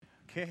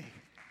Okay.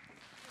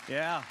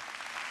 Yeah.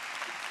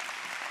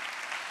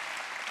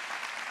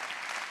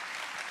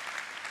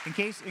 In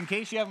case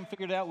you haven't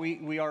figured it out,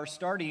 we are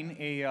starting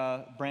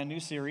a brand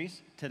new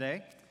series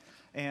today,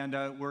 and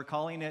we're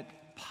calling it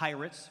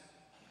Pirates.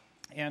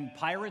 And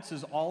Pirates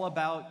is all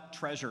about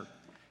treasure,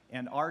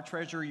 and our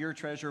treasure, your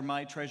treasure,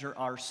 my treasure,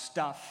 our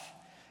stuff,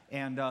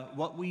 and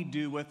what we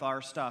do with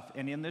our stuff.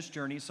 And in this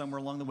journey, somewhere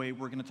along the way,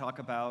 we're going to talk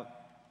about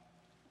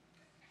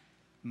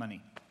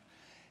money.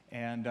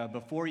 And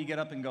before you get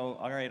up and go,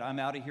 all right, I'm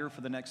out of here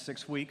for the next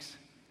 6 weeks,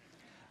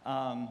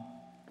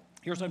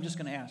 here's what I'm just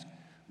going to ask.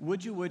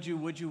 Would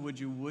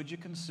you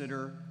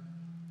consider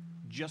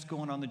just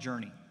going on the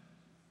journey?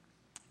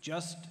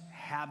 Just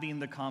having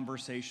the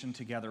conversation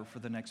together for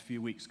the next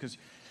few weeks? Because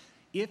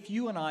if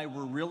you and I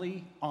were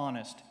really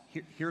honest,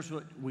 here's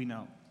what we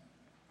know.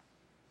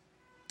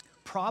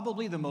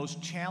 Probably the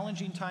most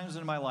challenging times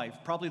in my life,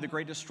 probably the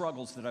greatest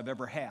struggles that I've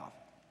ever had,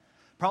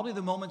 probably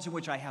the moments in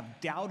which I have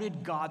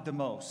doubted God the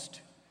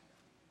most,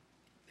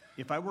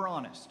 if I were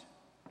honest,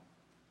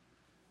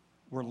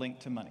 were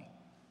linked to money,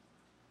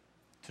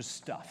 to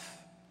stuff.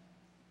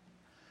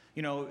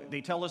 You know,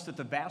 they tell us that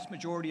the vast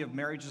majority of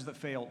marriages that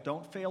fail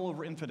don't fail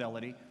over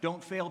infidelity,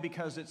 don't fail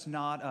because it's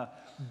not a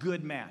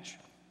good match.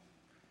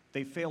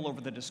 They fail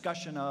over the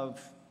discussion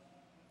of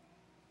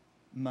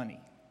money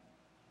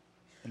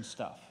and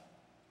stuff.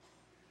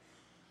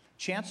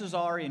 Chances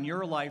are in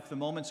your life, the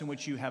moments in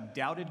which you have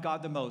doubted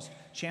God the most,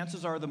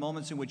 chances are the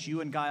moments in which you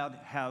and God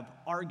have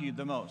argued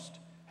the most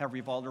have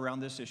revolved around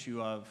this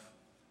issue of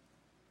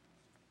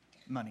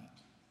money.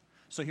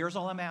 So here's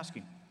all I'm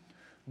asking.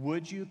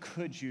 Would you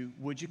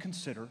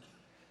consider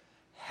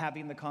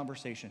having the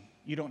conversation?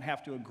 You don't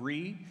have to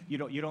agree. You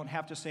don't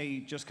have to say,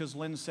 just because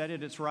Lynn said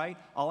it, it's right.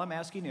 All I'm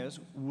asking is,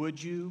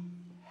 would you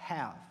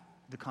have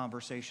the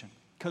conversation?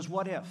 Because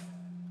what if?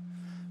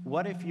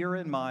 What if your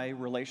and my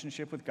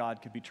relationship with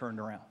God could be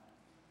turned around?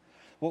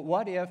 Well,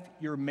 what if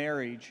your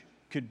marriage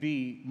could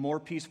be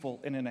more peaceful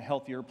and in a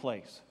healthier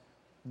place?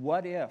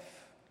 What if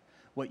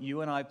what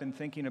you and I have been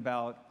thinking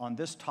about on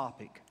this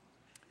topic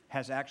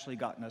has actually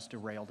gotten us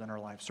derailed in our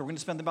lives? So we're going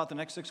to spend about the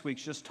next 6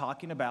 weeks just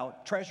talking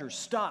about treasure,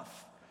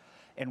 stuff,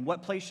 and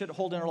what place should it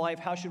hold in our life?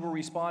 How should we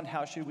respond?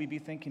 How should we be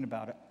thinking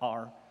about it?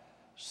 Our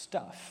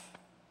stuff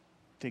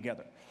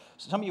together.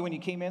 So some of you, when you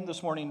came in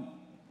this morning,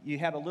 you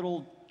had a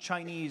little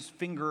Chinese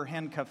finger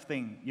handcuff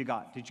thing you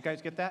got. Did you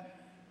guys get that?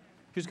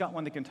 Who's got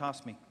one that can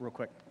toss me real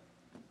quick?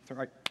 All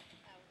right.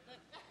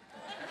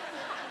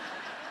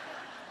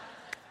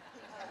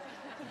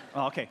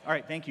 Oh, okay. All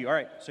right. Thank you. All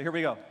right. So here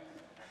we go.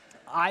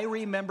 I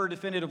remember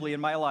definitively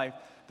in my life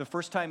the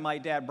first time my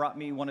dad brought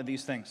me one of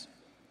these things.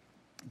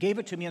 Gave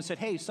it to me and said,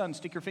 hey, son,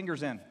 stick your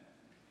fingers in.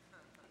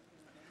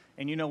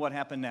 And you know what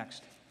happened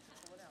next.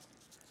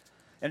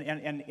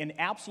 And in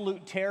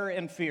absolute terror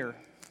and fear,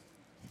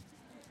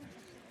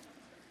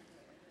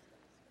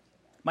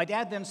 my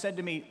dad then said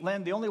to me,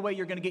 Len, the only way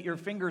you're going to get your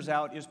fingers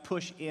out is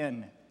push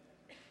in.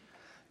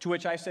 To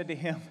which I said to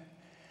him,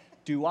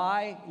 do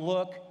I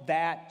look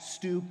that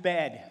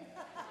stupid?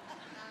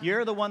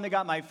 You're the one that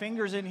got my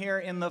fingers in here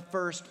in the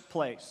first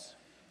place.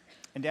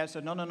 And Dad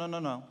said,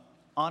 no.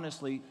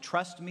 Honestly,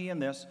 trust me in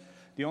this.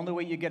 The only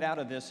way you get out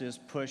of this is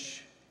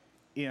push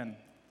in.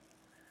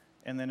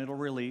 And then it'll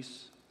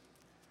release,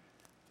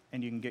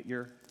 and you can get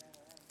your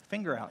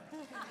finger out.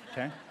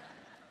 Okay?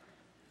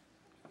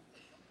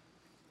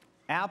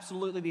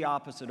 Absolutely the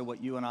opposite of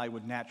what you and I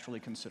would naturally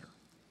consider.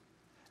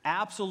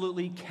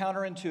 Absolutely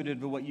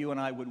counterintuitive to what you and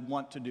I would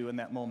want to do in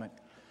that moment.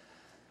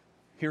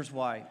 Here's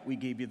why we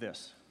gave you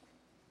this.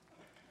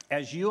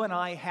 As you and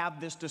I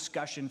have this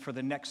discussion for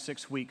the next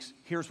 6 weeks,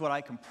 here's what I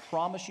can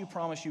promise you,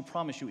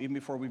 even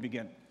before we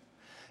begin.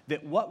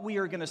 That what we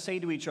are going to say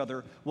to each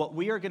other, what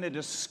we are going to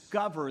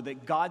discover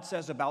that God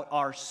says about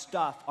our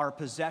stuff, our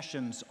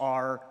possessions,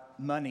 our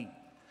money,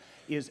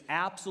 is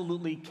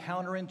absolutely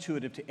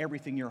counterintuitive to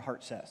everything your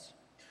heart says.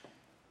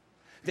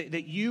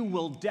 That you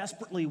will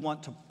desperately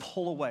want to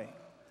pull away,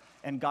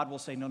 and God will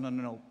say,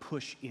 no,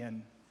 push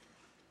in.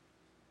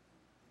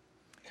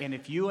 And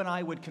if you and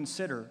I would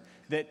consider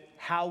that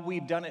how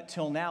we've done it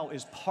till now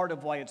is part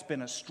of why it's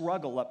been a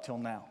struggle up till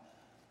now,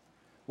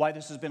 why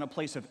this has been a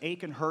place of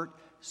ache and hurt.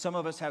 Some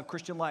of us have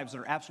Christian lives that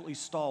are absolutely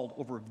stalled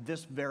over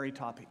this very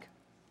topic.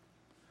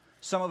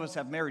 Some of us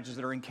have marriages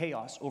that are in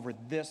chaos over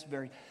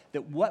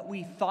that what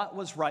we thought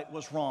was right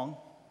was wrong,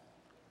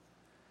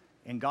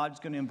 and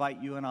God's going to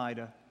invite you and I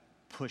to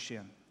push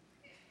in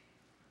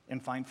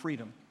and find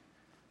freedom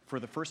for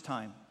the first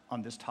time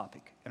on this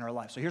topic in our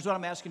life. So here's what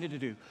I'm asking you to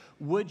do.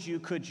 Would you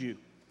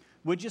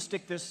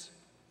stick this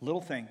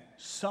little thing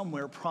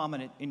somewhere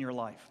prominent in your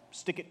life?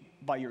 Stick it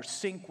by your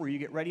sink where you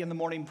get ready in the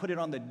morning, put it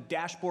on the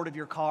dashboard of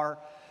your car,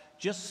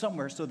 just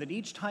somewhere so that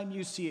each time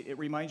you see it, it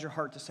reminds your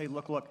heart to say,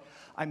 look,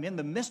 I'm in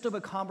the midst of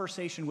a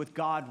conversation with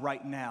God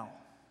right now,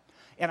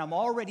 and I'm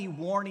already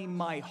warning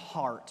my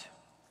heart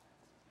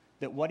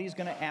that what he's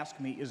going to ask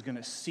me is going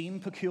to seem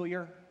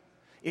peculiar.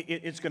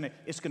 It's going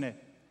to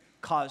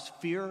cause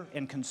fear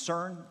and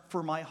concern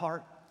for my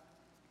heart.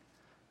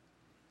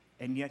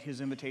 And yet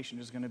his invitation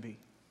is going to be,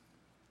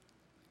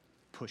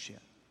 push in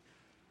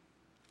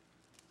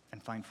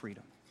and find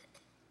freedom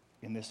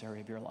in this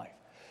area of your life.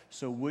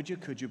 So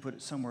could you put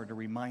it somewhere to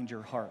remind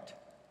your heart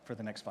for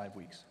the next 5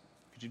 weeks?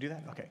 Could you do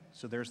that? Okay,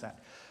 so there's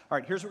that. All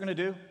right, here's what we're going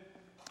to do.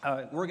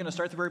 We're going to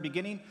start at the very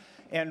beginning.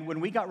 And when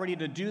we got ready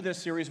to do this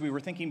series, we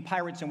were thinking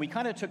pirates, and we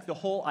kind of took the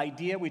whole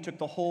idea, we took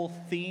the whole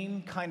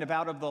theme kind of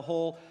out of the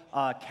whole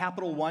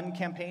Capital One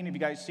campaign. Have you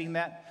guys seen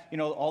that? You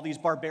know, all these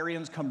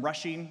barbarians come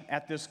rushing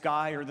at this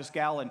guy or this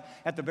gal, and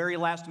at the very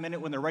last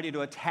minute when they're ready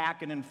to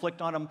attack and inflict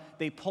on them,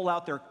 they pull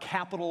out their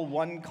Capital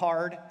One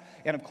card.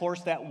 And of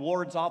course, that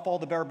wards off all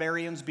the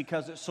barbarians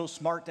because it's so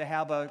smart to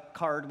have a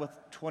card with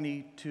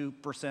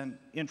 22%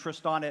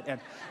 interest on it and,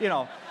 you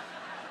know,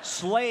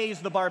 slays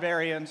the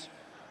barbarians.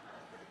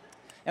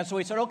 And so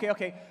we said,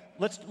 okay,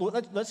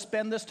 let's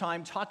spend this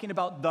time talking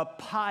about the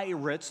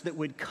pirates that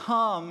would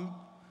come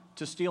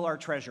to steal our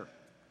treasure.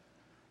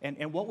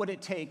 And what would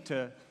it take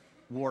to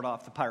ward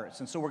off the pirates?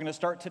 And so we're going to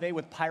start today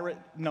with pirate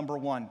number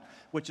 1,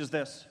 which is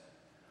this: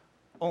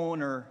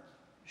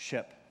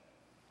 ownership.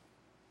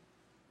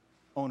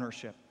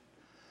 Ownership.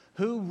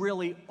 Who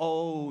really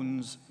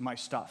owns my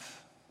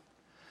stuff?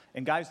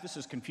 And guys, this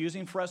is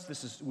confusing for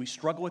us. We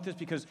struggle with this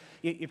because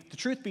if the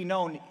truth be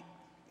known,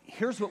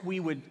 here's what we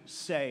would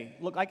say.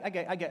 Look,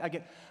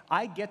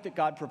 I get that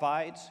God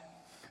provides,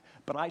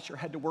 but I sure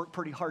had to work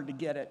pretty hard to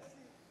get it.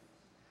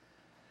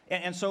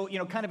 And so, you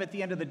know, kind of at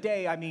the end of the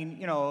day, I mean,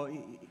 you know,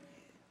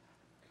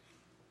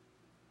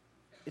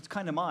 it's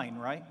kind of mine,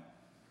 right?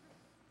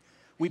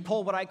 We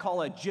pull what I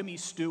call a Jimmy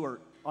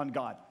Stewart on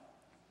God.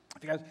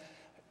 Because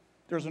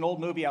there's an old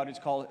movie out, it's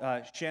called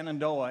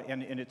Shenandoah,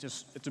 and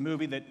it's a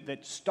movie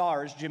that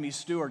stars Jimmy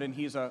Stewart, and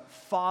he's a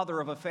father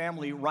of a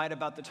family right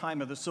about the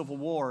time of the Civil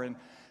War, and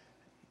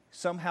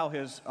somehow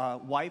his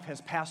wife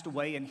has passed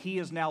away, and he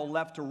is now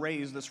left to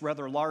raise this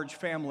rather large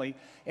family,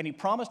 and he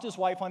promised his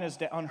wife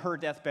on her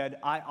deathbed,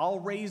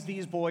 I'll raise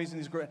these boys,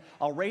 and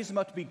I'll raise them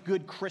up to be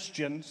good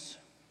Christians,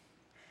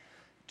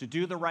 to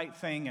do the right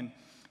thing. And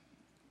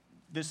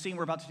this scene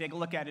we're about to take a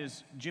look at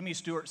is Jimmy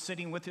Stewart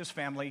sitting with his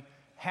family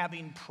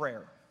having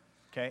prayer.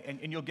 Okay,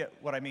 and you'll get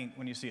what I mean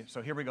when you see it.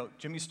 So here we go.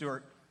 Jimmy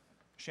Stewart,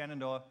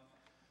 Shenandoah.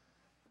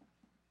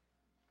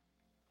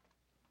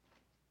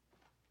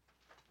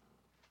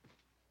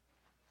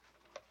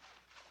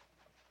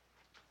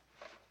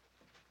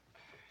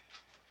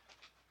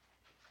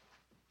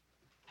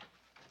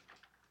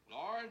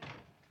 Lord,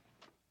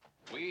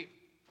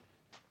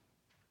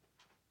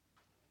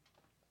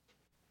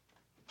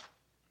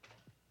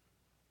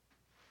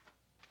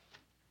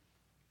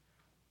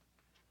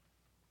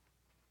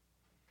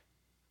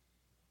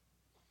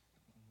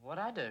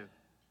 What'd I do?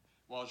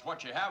 Well, it's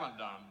what you haven't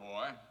done,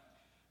 boy.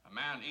 A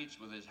man eats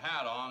with his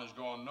hat on is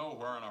going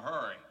nowhere in a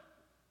hurry.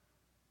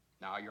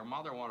 Now, your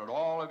mother wanted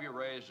all of you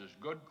raised as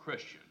good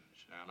Christians,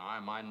 and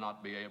I might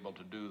not be able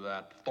to do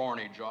that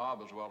thorny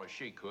job as well as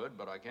she could,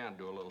 but I can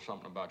do a little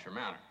something about your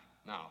manners.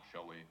 Now,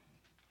 shall we?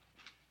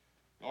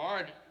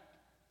 Lord,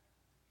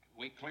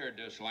 we cleared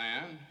this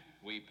land.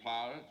 We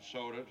plowed it,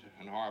 sowed it,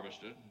 and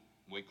harvested.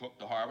 We cooked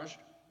the harvest.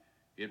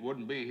 It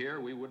wouldn't be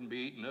here, we wouldn't be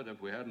eating it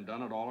if we hadn't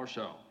done it all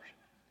ourselves.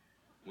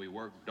 We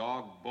worked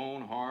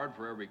dog-bone hard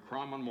for every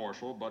crumb and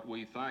morsel, but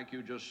we thank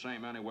you just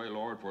same anyway,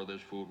 Lord, for this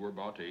food we're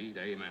about to eat.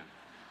 Amen.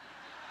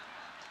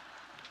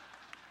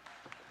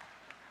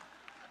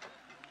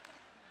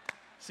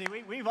 See,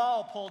 we've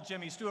all pulled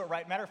Jimmy Stewart,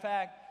 right? Matter of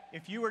fact,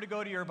 if you were to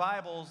go to your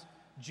Bibles,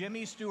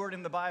 Jimmy Stewart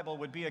in the Bible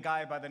would be a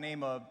guy by the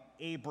name of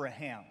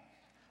Abraham.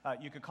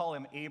 You could call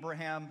him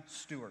Abraham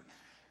Stewart.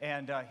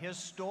 And his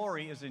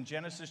story is in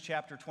Genesis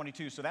chapter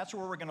 22. So that's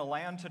where we're going to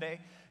land today.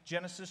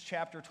 Genesis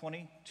chapter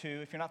 22.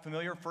 If you're not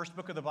familiar, first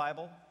book of the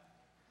Bible.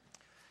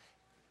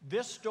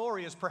 This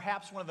story is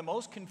perhaps one of the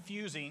most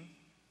confusing,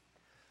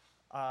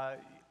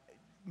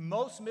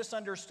 most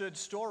misunderstood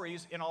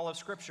stories in all of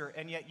Scripture.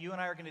 And yet you and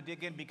I are going to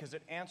dig in because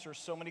it answers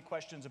so many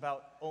questions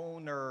about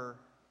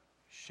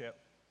ownership.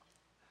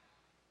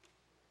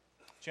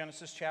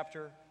 Genesis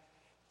chapter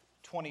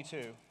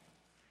 22.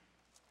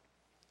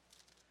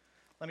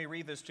 Let me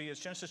read this to you. It's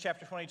Genesis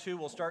chapter 22.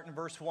 We'll start in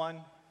verse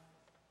 1.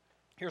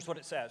 Here's what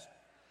it says.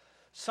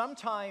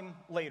 Sometime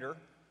later,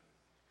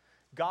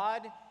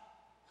 God,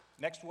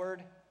 next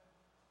word,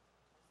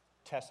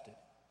 tested.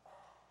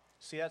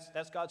 See,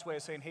 that's God's way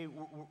of saying, hey,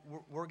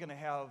 we're going to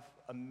have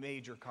a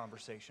major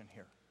conversation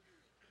here.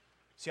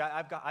 See,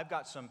 I've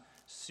got some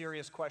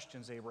serious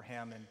questions,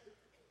 Abraham, and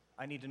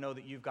I need to know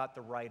that you've got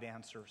the right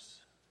answers.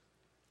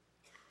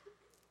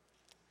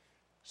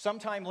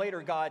 Sometime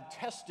later, God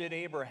tested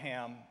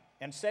Abraham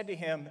and said to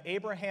him,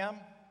 Abraham,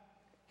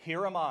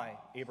 here am I,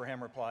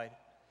 Abraham replied.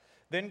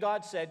 Then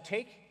God said,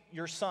 take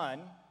your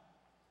son,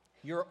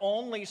 your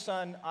only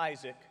son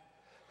Isaac,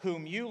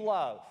 whom you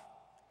love,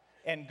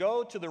 and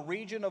go to the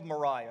region of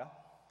Moriah,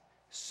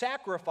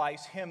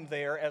 sacrifice him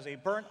there as a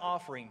burnt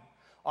offering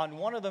on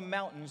one of the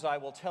mountains I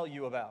will tell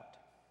you about.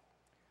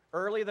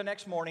 Early the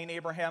next morning,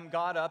 Abraham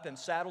got up and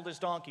saddled his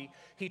donkey.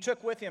 He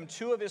took with him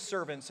 2 of his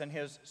servants and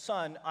his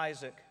son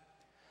Isaac.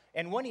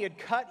 And when he had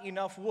cut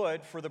enough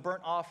wood for the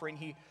burnt offering,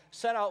 he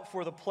set out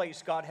for the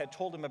place God had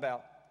told him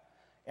about.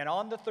 And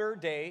on the third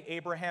day,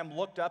 Abraham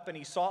looked up and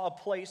he saw a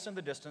place in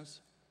the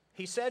distance.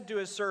 He said to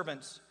his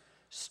servants,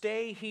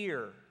 "Stay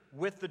here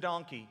with the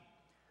donkey,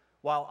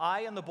 while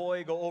I and the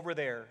boy go over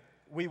there.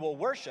 We will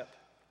worship,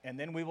 and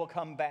then we will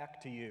come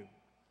back to you."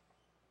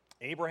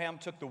 Abraham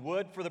took the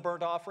wood for the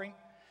burnt offering,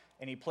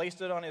 and he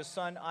placed it on his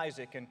son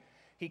Isaac, and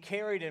he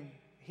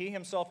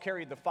himself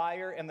carried the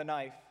fire and the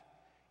knife,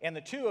 and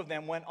the two of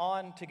them went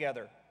on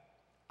together.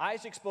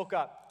 Isaac spoke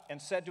up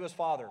and said to his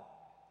father,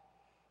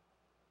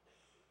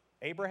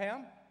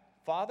 "Abraham,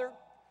 father?"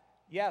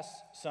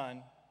 "Yes,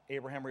 son,"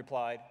 Abraham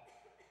replied.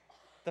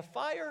 "The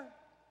fire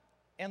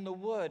and the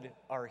wood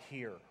are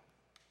here,"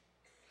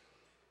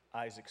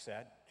 Isaac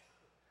said.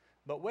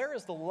 "But where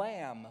is the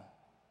lamb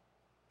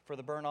for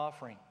the burnt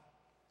offering?"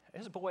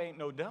 This boy ain't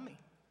no dummy.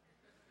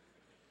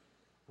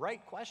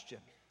 Right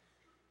question.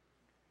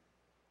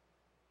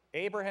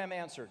 Abraham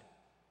answered,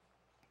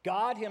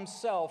 "God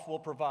himself will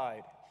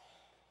provide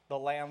the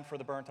lamb for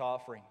the burnt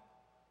offering,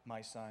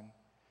 my son."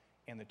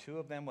 And the two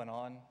of them went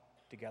on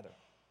together.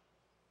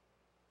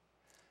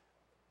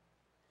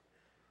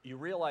 You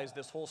realize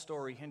this whole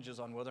story hinges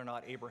on whether or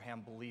not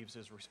Abraham believes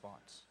his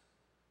response.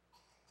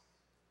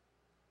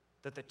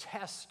 That the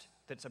test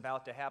that's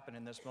about to happen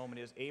in this moment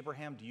is,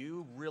 Abraham, do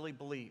you really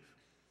believe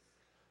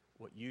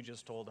what you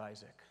just told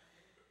Isaac?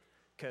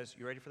 Because,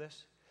 you ready for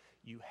this?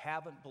 You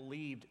haven't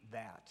believed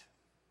that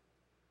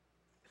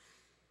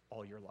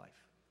all your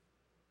life.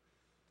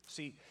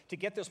 See, to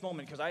get this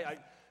moment, because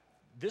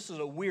this is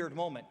a weird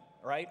moment,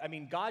 right? I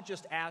mean, God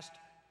just asked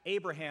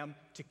Abraham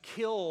to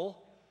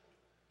kill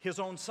his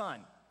own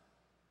son.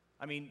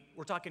 I mean,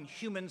 we're talking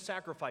human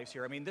sacrifice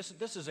here. I mean, this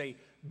is a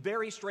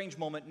very strange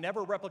moment,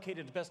 never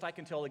replicated as best I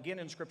can tell again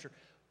in Scripture.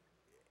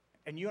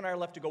 And you and I are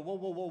left to go,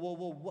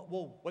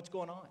 whoa, what's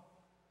going on?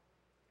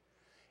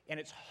 And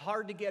it's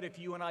hard to get if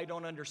you and I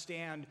don't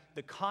understand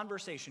the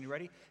conversation, you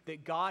ready?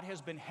 That God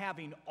has been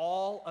having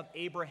all of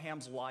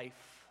Abraham's life.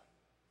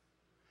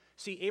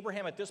 See,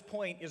 Abraham at this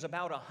point is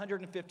about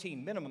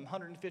 115, minimum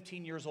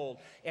 115 years old.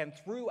 And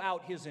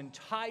throughout his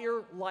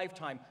entire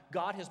lifetime,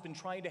 God has been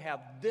trying to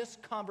have this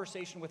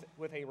conversation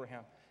with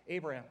Abraham.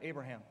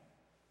 Abraham,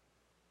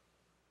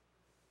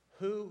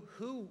 who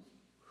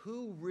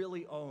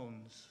really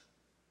owns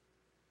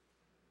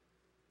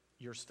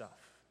your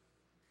stuff?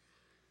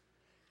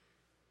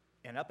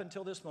 And up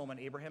until this moment,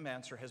 Abraham's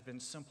answer has been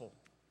simple.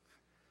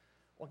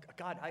 Well,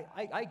 God,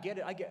 I get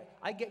it.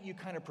 I get you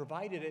kind of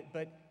provided it,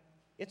 but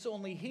it's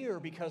only here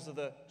because of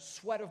the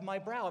sweat of my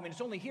brow. I mean,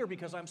 it's only here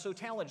because I'm so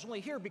talented. It's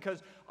only here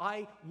because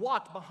I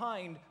walked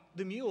behind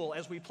the mule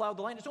as we plowed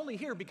the land. It's only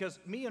here because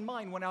me and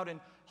mine went out and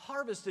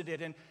harvested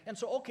it. And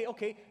so,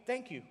 okay,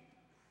 thank you.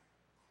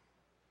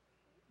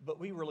 But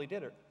we really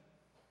did it.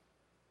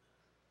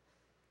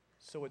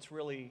 So it's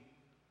really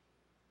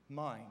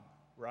mine,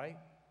 right?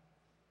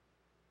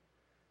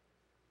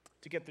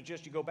 To get the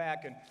gist, you go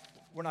back, and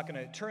we're not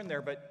going to turn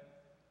there, but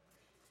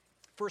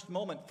first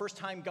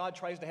time God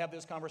tries to have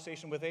this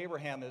conversation with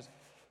Abraham is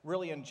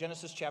really in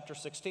Genesis chapter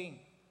 16.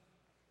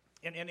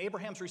 And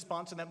Abraham's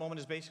response in that moment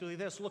is basically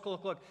this: look,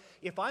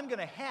 if I'm going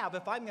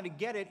to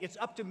get it, it's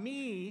up to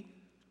me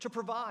to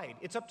provide.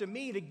 It's up to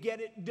me to get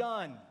it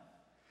done.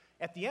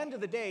 At the end of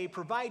the day,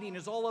 providing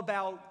is all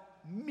about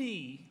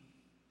me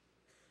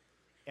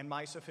and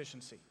my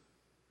sufficiency.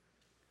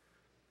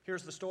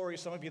 Here's the story.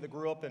 Some of you that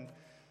grew up in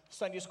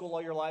Sunday school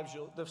all your lives,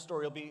 this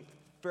story will be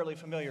fairly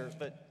familiar,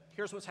 but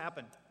here's what's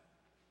happened.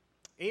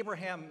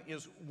 Abraham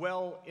is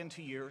well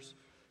into years.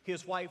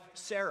 His wife,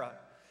 Sarah,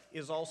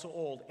 is also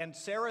old. And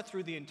Sarah,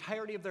 through the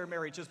entirety of their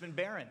marriage, has been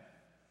barren.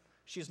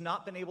 She's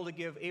not been able to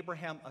give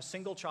Abraham a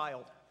single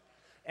child.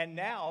 And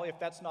now, if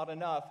that's not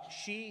enough,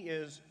 she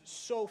is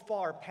so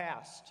far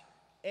past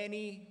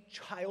any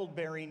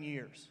childbearing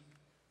years.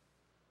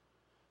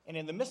 And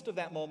in the midst of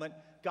that moment,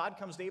 God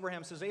comes to Abraham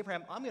and says,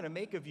 "Abraham, I'm going to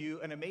make of you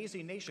an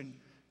amazing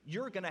nation.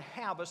 You're going to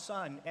have a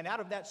son, and out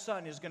of that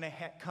son is going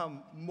to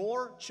come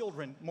more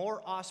children,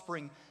 more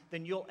offspring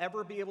than you'll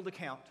ever be able to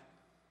count."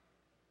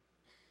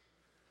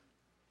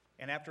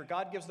 And after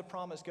God gives the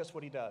promise, guess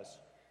what he does?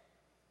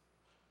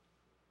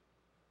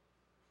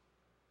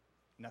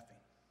 Nothing.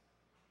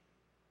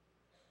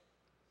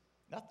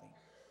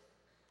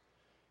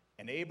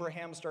 And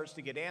Abraham starts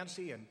to get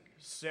antsy, and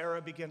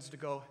Sarah begins to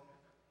go.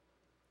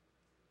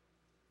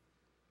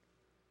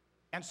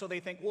 And so they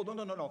think, well,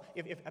 no.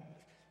 If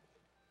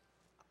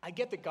I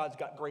get that God's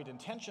got great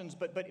intentions,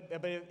 but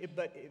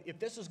if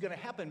this is going to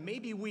happen,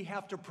 maybe we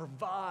have to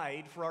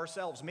provide for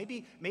ourselves.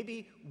 Maybe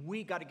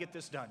we got to get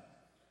this done.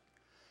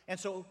 And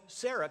so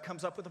Sarah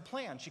comes up with a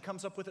plan. She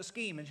comes up with a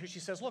scheme, and she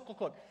says, look,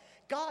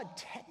 God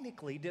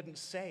technically didn't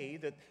say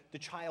that the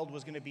child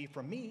was going to be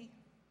from me,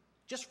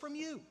 just from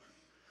you.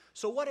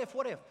 So what if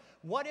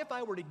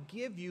I were to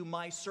give you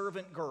my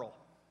servant girl?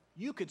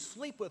 You could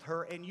sleep with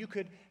her, and you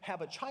could have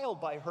a child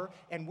by her,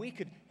 and we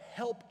could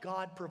help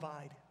God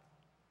provide.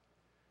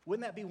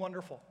 Wouldn't that be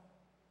wonderful?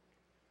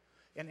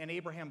 And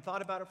Abraham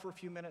thought about it for a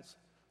few minutes,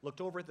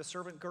 looked over at the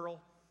servant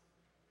girl,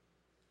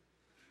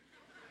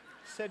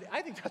 said,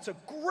 "I think that's a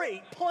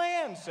great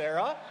plan,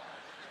 Sarah.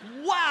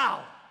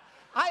 Wow!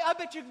 I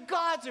bet you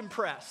God's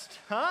impressed,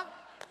 huh?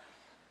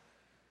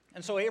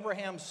 And so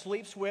Abraham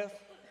sleeps with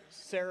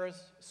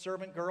Sarah's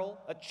servant girl.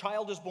 A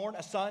child is born,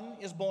 a son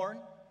is born.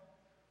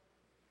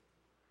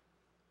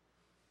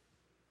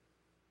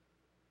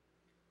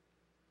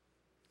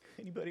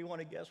 Anybody want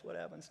to guess what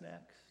happens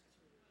next?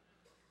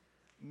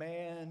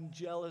 Man,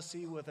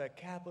 jealousy with a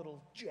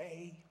capital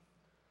J.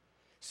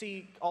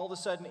 See, all of a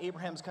sudden,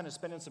 Abraham's kind of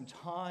spending some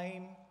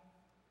time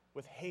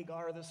with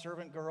Hagar, the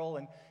servant girl,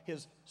 and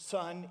his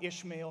son,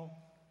 Ishmael.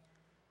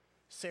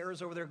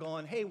 Sarah's over there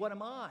going, hey, what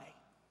am I?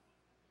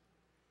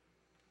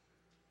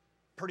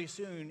 Pretty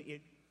soon,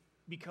 it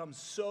becomes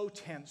so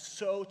tense,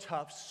 so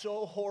tough,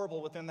 so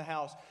horrible within the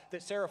house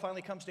that Sarah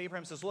finally comes to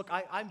Abraham and says, look,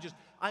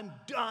 I'm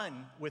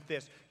done with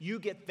this. You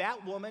get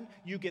that woman,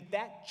 you get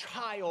that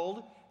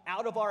child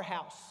out of our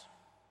house.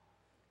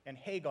 And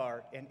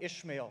Hagar and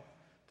Ishmael,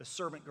 the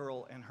servant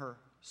girl, and her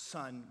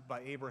son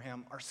by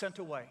Abraham are sent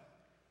away.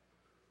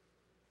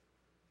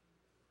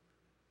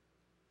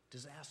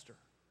 Disaster.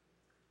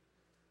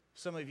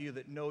 Some of you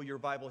that know your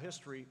Bible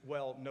history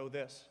well know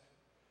this.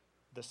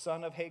 The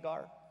son of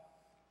Hagar,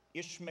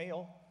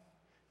 Ishmael,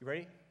 you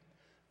ready?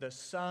 The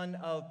son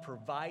of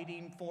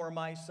providing for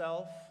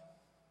myself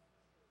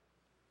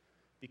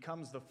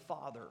becomes the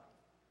father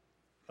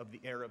of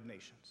the Arab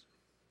nations.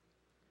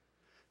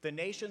 The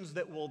nations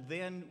that will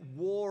then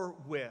war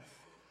with,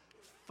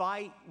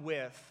 fight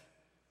with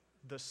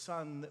the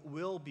son that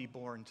will be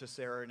born to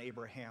Sarah and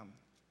Abraham,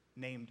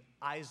 named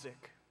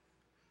Isaac,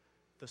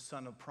 the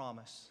son of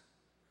promise.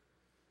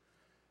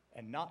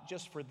 And not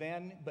just for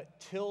then, but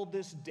till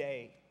this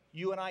day,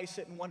 you and I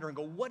sit and wonder and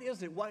go, what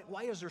is it?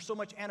 Why is there so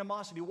much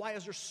animosity? Why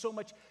is there so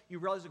much? You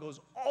realize it goes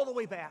all the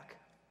way back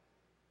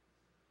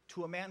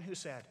to a man who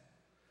said,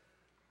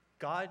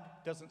 God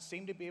doesn't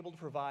seem to be able to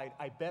provide.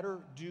 I better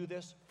do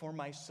this for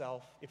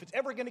myself. If it's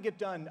ever going to get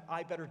done,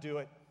 I better do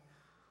it.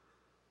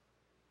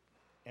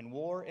 And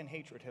war and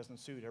hatred has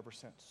ensued ever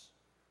since.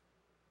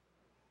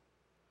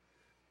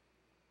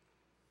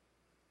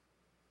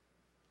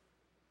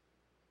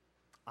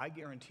 I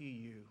guarantee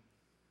you,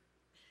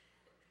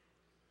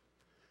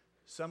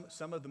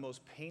 some of the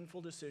most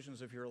painful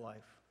decisions of your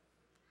life,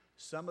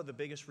 some of the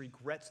biggest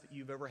regrets that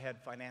you've ever had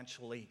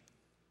financially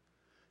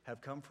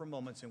have come from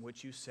moments in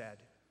which you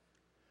said,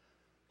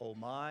 oh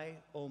my,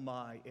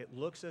 it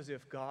looks as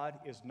if God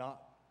is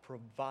not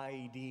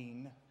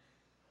providing.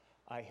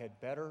 I had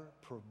better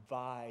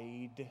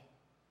provide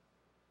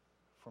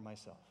for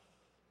myself.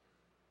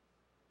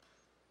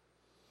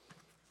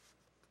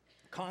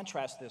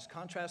 Contrast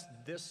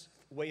this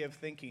way of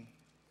thinking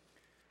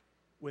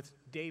with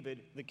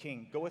David the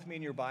king. Go with me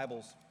in your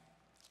Bibles.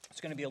 It's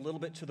going to be a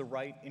little bit to the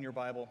right in your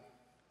Bible.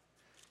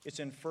 It's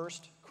in 1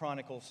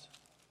 Chronicles.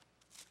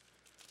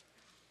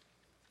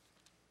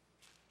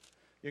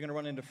 You're going to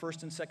run into 1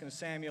 and 2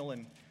 Samuel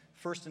and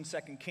 1 and 2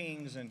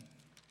 Kings, and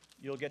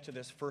you'll get to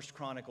this 1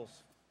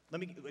 Chronicles.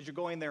 As you're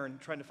going there and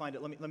trying to find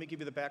it, let me give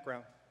you the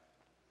background.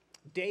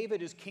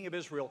 David is king of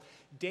Israel.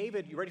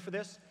 David, you ready for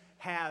this?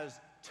 Has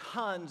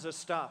tons of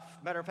stuff.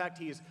 Matter of fact,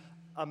 he's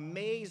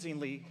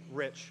amazingly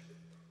rich.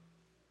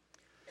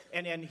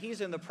 And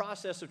he's in the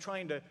process of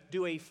trying to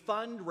do a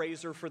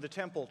fundraiser for the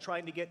temple,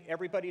 trying to get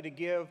everybody to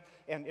give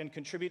and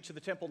contribute to the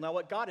temple. Now,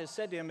 what God has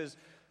said to him is,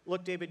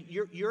 look, David,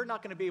 you're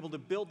not going to be able to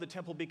build the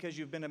temple because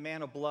you've been a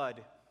man of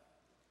blood.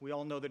 We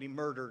all know that he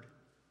murdered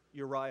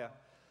Uriah.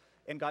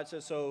 And God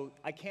says, so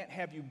I can't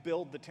have you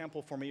build the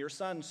temple for me. Your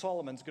son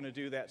Solomon's going to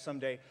do that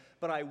someday,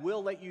 but I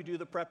will let you do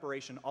the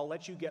preparation. I'll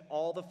let you get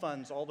all the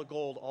funds, all the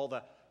gold, all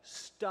the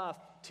stuff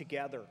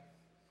together.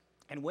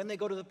 And when they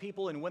go to the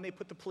people and when they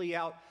put the plea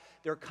out,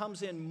 there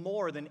comes in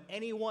more than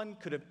anyone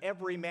could have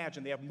ever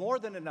imagined. They have more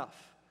than enough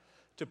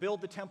to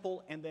build the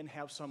temple and then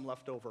have some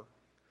left over.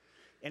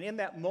 And in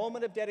that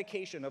moment of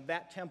dedication of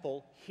that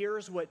temple,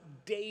 here's what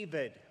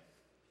David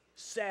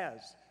says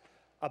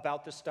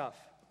about the stuff.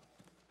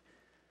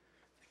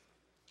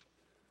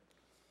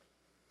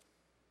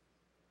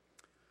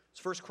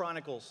 It's 1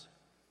 Chronicles,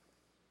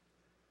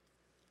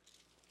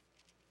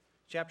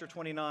 chapter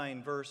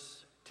 29,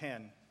 verse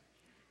 10.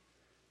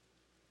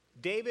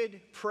 David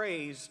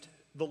praised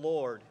the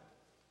Lord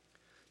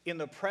in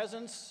the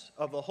presence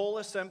of the whole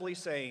assembly,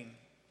 saying,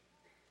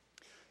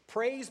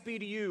 praise be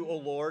to you, O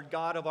Lord,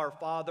 God of our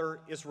father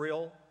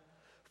Israel,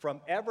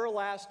 from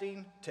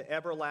everlasting to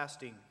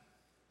everlasting.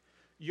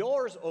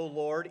 Yours, O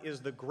Lord, is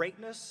the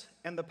greatness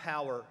and the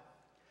power,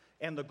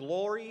 and the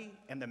glory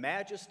and the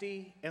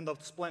majesty and the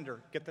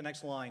splendor. Get the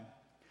next line.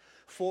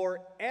 For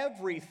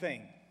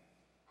everything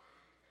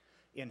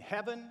in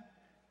heaven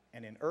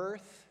and in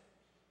earth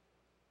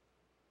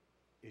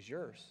is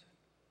yours.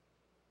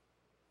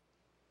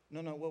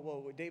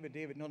 Whoa,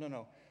 David,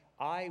 no.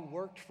 I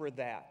worked for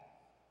that.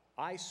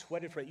 I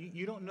sweated for it.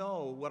 You don't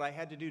know what I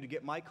had to do to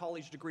get my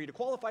college degree, to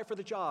qualify for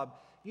the job.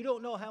 You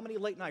don't know how many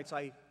late nights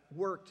I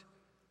worked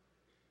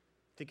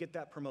to get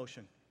that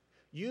promotion.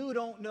 You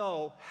don't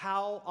know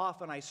how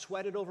often I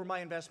sweated over my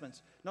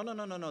investments.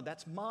 No,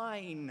 that's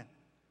mine.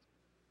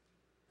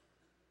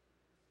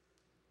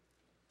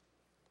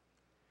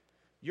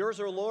 Yours,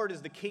 O Lord,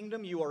 is the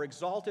kingdom. You are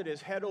exalted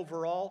as head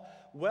over all.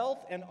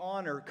 Wealth and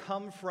honor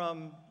come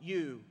from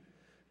you.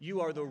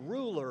 You are the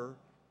ruler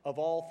of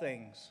all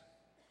things.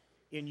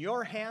 In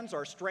your hands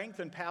are strength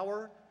and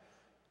power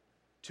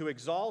to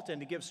exalt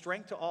and to give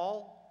strength to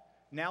all.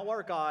 Now,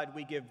 our God,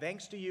 we give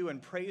thanks to you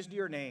and praise to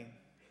your name.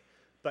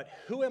 But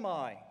who am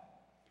I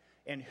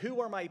and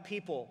who are my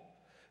people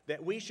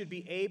that we should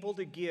be able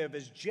to give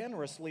as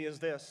generously as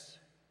this?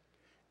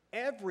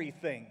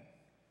 Everything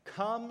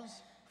comes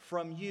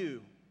from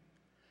you,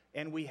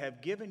 and we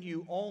have given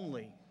you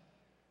only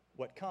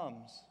what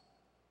comes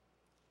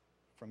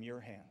from your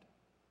hand.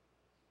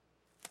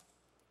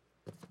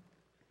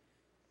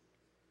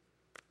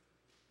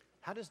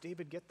 How does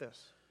David get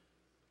this?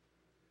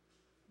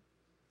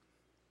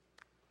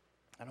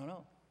 I don't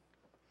know.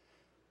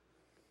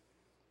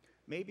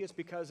 Maybe it's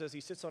because as he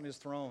sits on his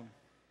throne,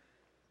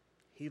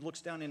 he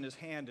looks down in his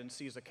hand and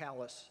sees a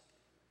callus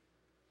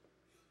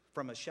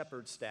from a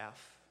shepherd's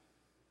staff.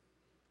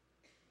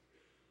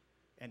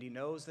 And he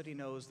knows that he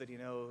knows that he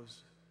knows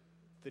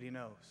that he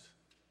knows.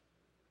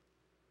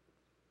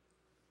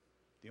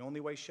 The only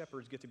way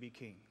shepherds get to be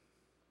king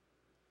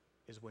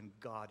is when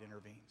God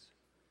intervenes.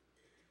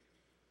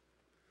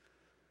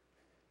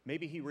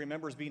 Maybe he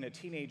remembers being a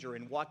teenager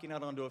and walking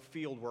out onto a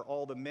field where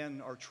all the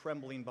men are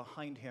trembling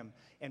behind him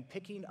and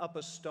picking up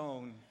a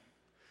stone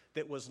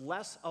that was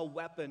less a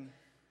weapon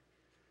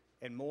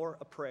and more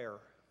a prayer,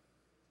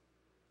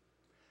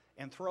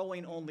 and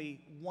throwing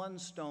only one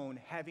stone,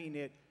 having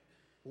it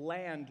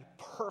land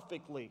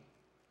perfectly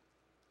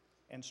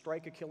and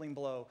strike a killing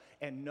blow,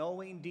 and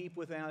knowing deep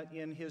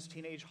within his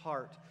teenage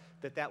heart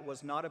that that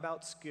was not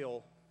about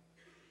skill,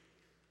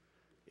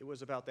 it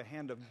was about the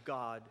hand of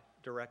God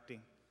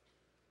directing.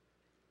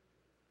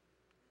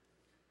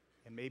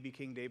 And maybe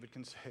King David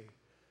can say,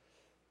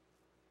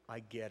 I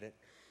get it.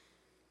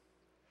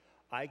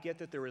 I get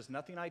that there is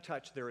nothing I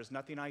touch, there is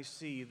nothing I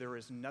see, there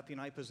is nothing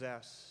I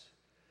possess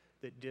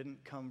that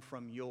didn't come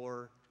from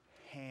your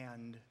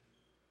hand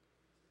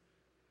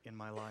in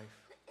my life.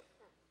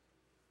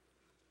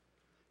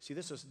 See,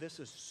 this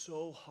is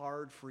so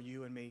hard for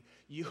you and me.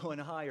 You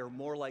and I are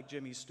more like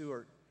Jimmy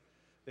Stewart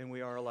than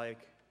we are like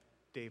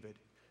David.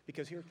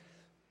 Because here,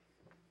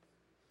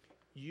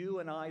 you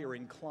and I are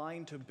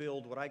inclined to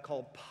build what I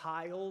call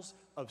piles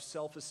of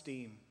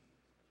self-esteem.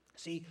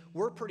 See,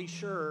 we're pretty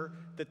sure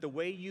that the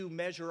way you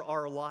measure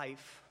our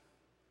life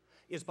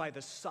is by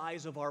the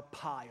size of our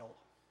pile.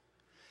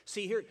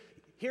 See,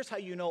 here's how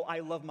you know I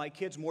love my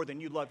kids more than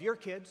you love your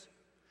kids,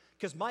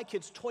 because my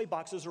kids' toy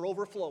boxes are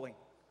overflowing.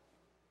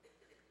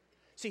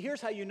 See,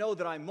 here's how you know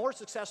that I'm more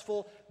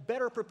successful,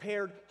 better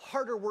prepared,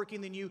 harder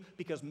working than you,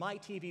 because my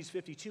TV's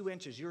 52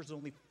 inches, yours is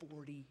only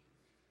 40.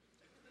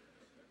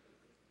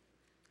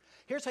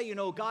 Here's how you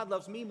know God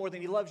loves me more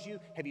than he loves you.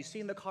 Have you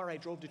seen the car I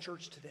drove to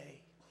church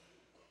today?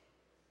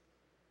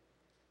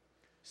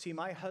 See,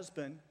 my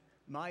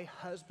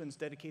husband's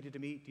dedicated to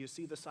me. Do you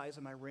see the size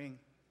of my ring?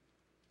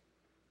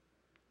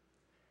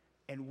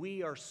 And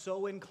we are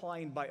so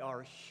inclined by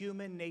our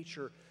human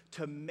nature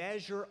to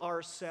measure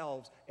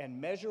ourselves and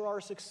measure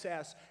our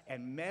success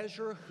and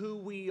measure who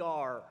we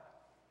are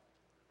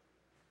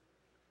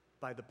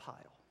by the pile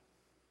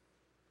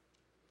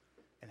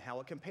and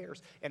how it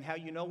compares. And how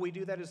you know we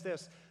do that is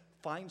this.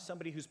 Find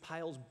somebody whose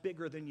pile's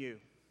bigger than you,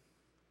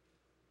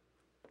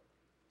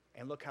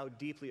 and look how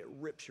deeply it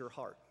rips your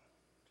heart.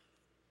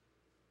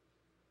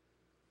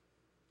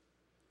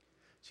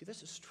 See,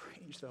 this is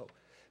strange, though,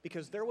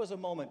 because there was a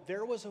moment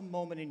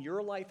in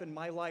your life and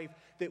my life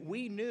that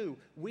we knew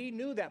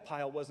that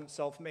pile wasn't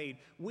self-made.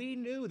 We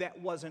knew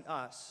that wasn't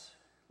us.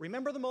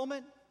 Remember the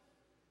moment?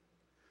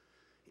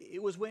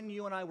 It was when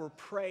you and I were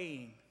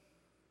praying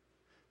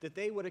that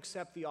they would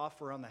accept the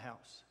offer on the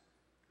house.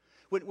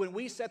 When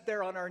we sat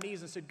there on our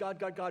knees and said,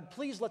 God,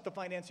 please let the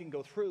financing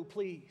go through,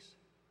 please.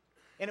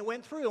 And it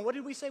went through. And what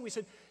did we say? We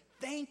said,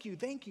 thank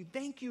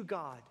you,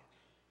 God.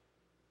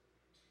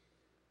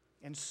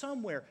 And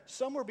somewhere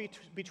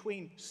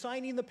between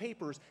signing the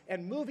papers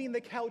and moving the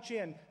couch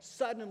in,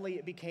 suddenly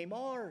it became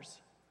ours.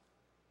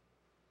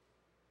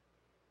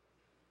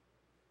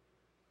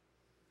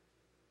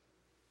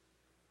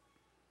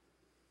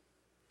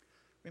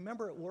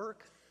 Remember at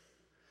work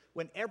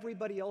when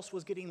everybody else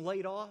was getting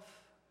laid off?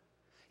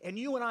 And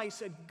you and I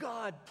said,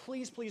 God,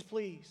 please,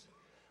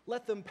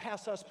 let them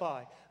pass us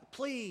by.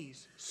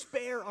 Please,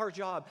 spare our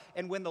job.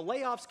 And when the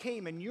layoffs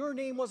came and your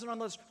name wasn't on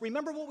the list,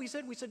 remember what we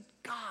said? We said,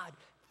 God,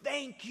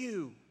 thank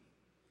you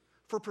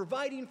for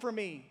providing for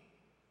me.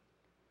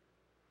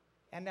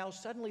 And now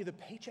suddenly the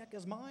paycheck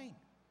is mine.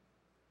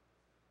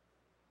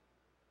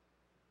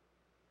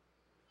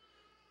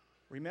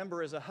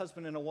 Remember, as a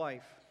husband and a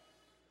wife,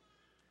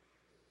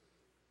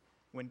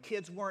 when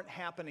kids weren't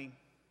happening,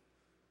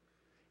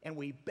 and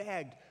we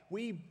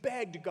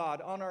begged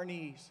God on our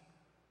knees,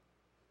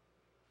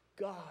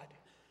 God,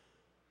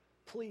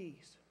 please,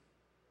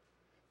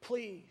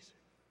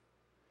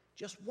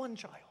 just one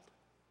child.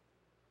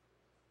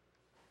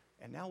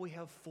 And now we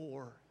have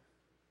 4,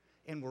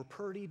 and we're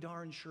pretty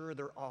darn sure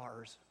they're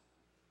ours.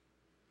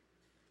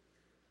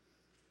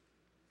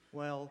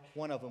 Well,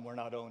 one of them we're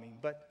not owning,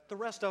 but the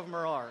rest of them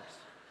are ours.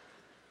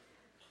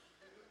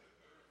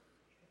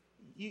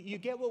 You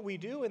get what we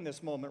do in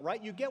this moment,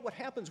 right? You get what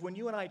happens when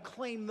you and I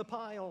claim the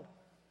pile.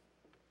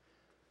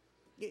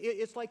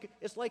 It's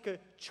like a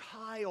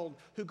child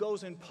who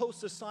goes and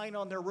posts a sign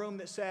on their room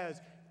that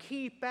says,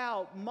 "Keep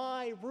out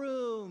my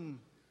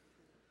room."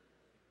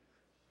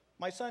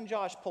 My son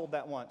Josh pulled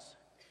that once.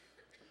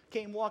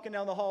 Came walking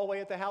down the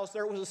hallway at the house,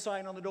 there was a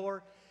sign on the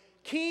door,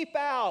 "Keep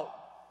out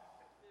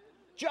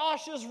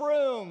Josh's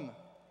room."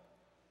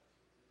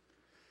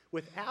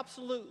 With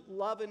absolute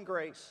love and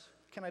grace,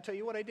 can I tell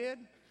you what I did?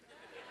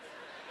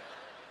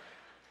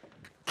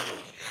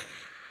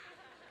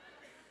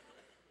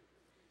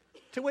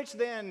 To which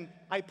then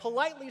I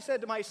politely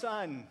said to my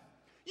son,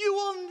 "You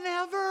will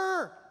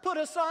never put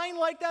a sign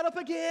like that up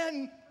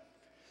again,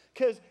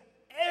 because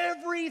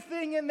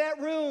everything in that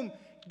room,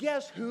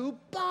 guess who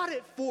bought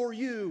it for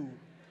you?"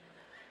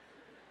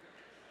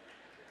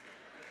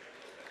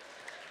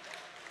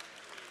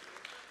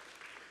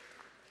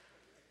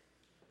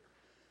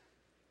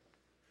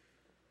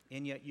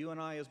 And yet you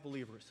and I as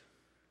believers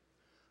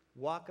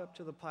walk up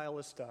to the pile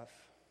of stuff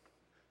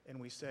and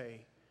we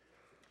say,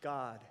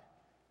 "God,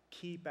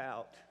 keep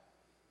out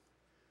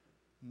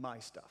my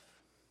stuff."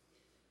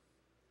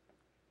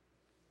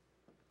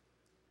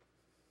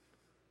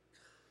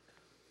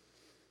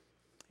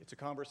 It's a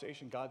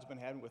conversation God's been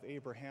having with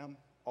Abraham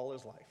all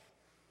his life.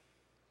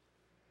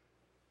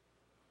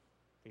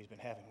 He's been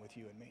having with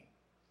you and me.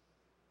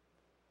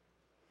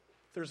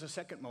 There's a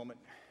second moment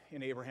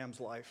in Abraham's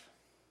life.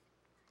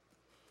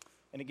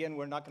 And again,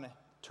 we're not going to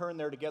turn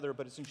there together,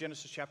 but it's in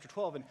Genesis chapter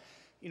 12. And,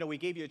 we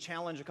gave you a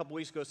challenge a couple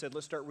weeks ago, said,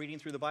 let's start reading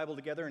through the Bible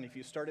together. And if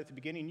you start at the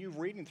beginning, you're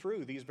reading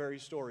through these very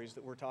stories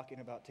that we're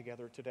talking about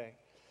together today.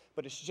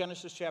 But it's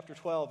Genesis chapter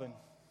 12, and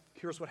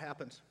here's what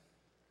happens.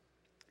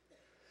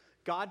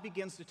 God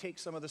begins to take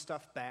some of the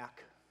stuff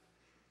back.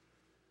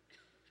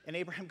 And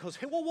Abraham goes,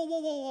 "Hey, whoa, whoa, whoa,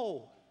 whoa,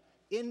 whoa.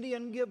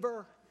 Indian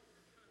giver.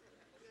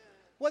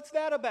 What's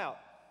that about?"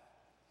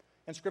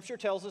 And Scripture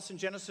tells us in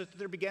Genesis that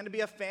there began to be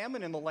a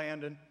famine in the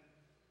land, and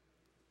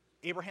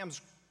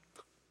Abraham's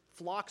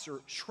flocks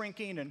are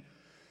shrinking, and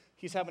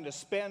he's having to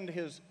spend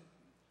his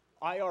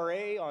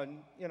IRA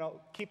on,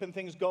 keeping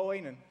things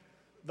going, and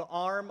the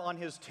arm on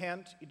his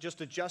tent just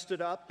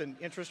adjusted up, and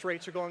interest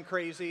rates are going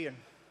crazy, and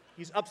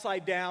he's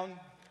upside down.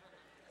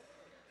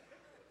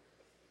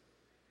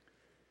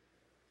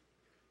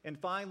 And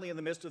finally, in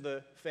the midst of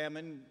the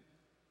famine,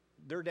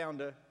 they're down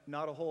to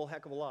not a whole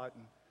heck of a lot,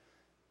 and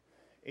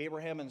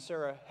Abraham and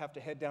Sarah have to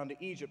head down to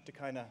Egypt to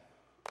kind of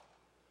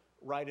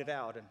ride it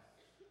out. And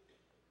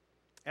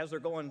as they're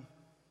going,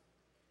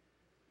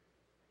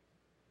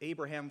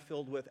 Abraham,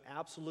 filled with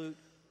absolute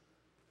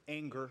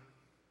anger,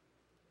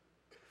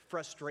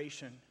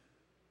 frustration,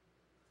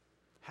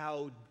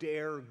 how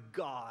dare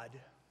God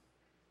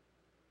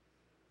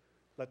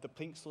let the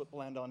pink slip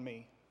land on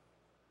me,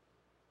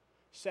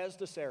 says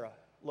to Sarah,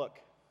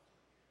 "Look,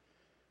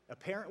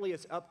 apparently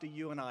it's up to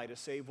you and I to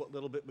save what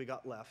little bit we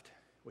got left,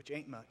 which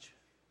ain't much.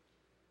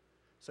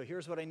 So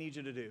here's what I need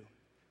you to do.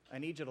 I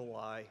need you to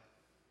lie.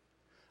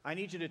 I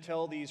need you to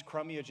tell these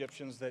crummy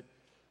Egyptians that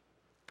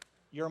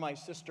you're my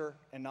sister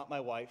and not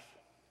my wife.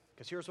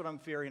 Because here's what I'm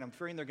fearing. I'm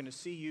fearing they're going to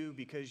see you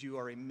because you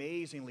are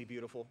amazingly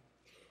beautiful.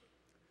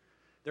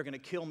 They're going to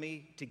kill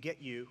me to get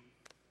you.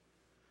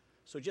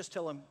 So just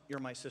tell them you're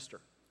my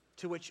sister."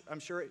 To which I'm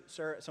sure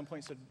Sarah at some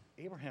point said,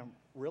 "Abraham,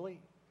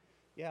 really?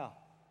 Yeah.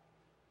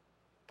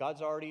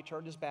 God's already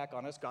turned his back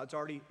on us. God's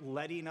already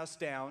letting us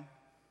down.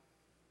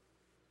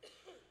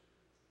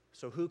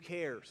 So who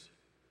cares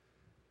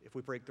if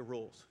we break the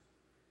rules?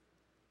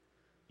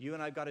 You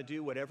and I've got to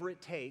do whatever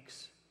it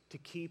takes to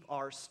keep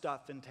our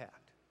stuff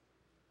intact."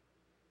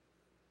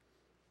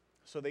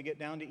 So they get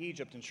down to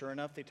Egypt, and sure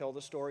enough, they tell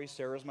the story,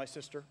 Sarah's my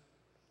sister.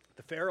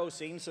 The Pharaoh,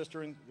 seeing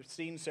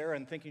Sarah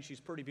and thinking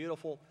she's pretty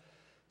beautiful,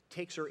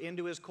 takes her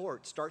into his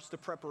court, starts the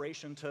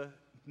preparation to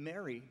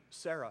marry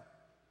Sarah.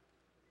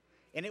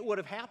 And it would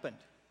have happened.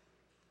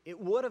 It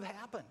would have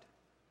happened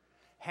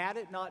had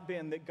it not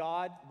been that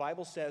God, the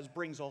Bible says,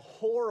 brings a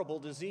horrible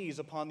disease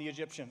upon the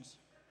Egyptians.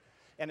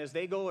 And as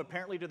they go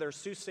apparently to their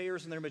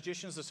soothsayers and their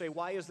magicians to say,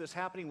 "Why is this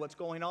happening? What's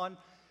going on?"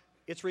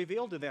 It's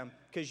revealed to them,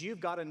 because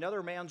you've got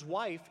another man's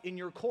wife in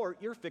your court.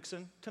 You're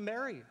fixing to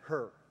marry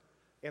her.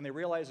 And they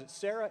realize it's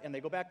Sarah, and they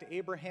go back to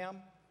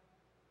Abraham.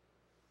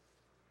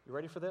 You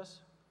ready for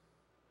this?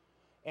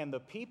 And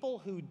the people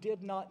who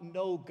did not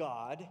know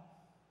God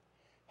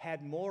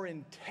had more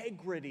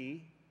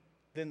integrity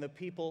than the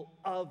people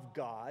of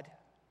God,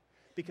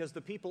 because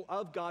the people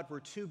of God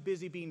were too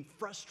busy being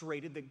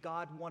frustrated that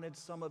God wanted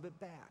some of it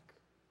back.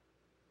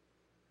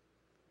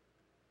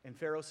 And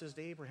Pharaoh says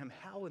to Abraham,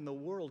 "How in the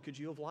world could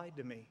you have lied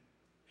to me?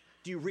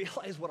 Do you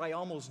realize what I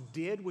almost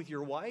did with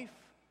your wife?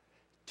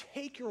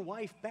 Take your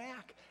wife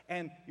back,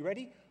 and, you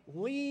ready?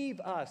 Leave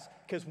us,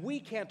 because we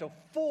can't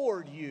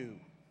afford you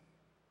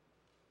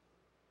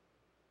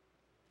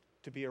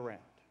to be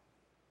around."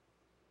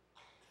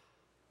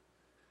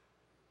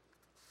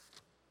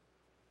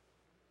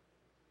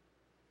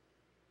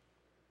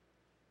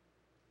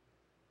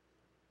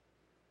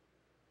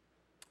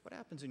 What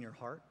happens in your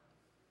heart?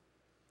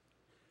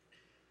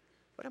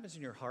 What happens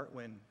in your heart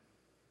when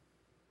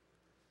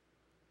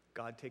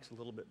God takes a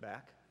little bit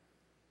back?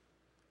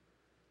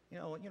 You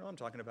know what I'm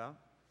talking about.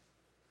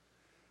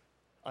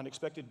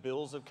 Unexpected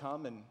bills have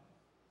come and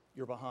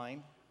you're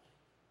behind.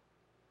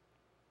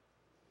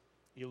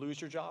 You lose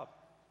your job.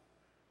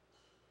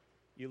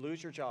 You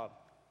lose your job.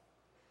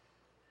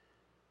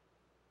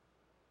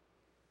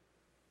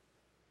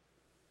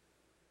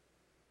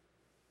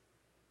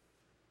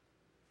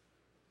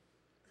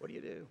 What do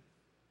you do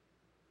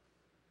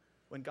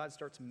when God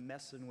starts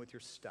messing with your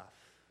stuff,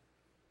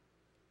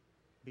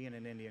 being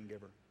an Indian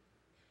giver?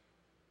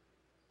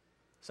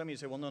 Some of you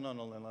say, well, no.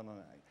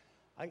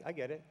 I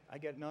get it.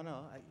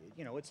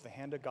 No. It's the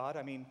hand of God.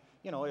 I mean,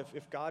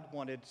 if God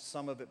wanted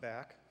some of it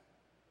back,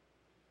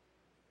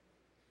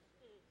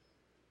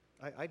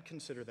 I'd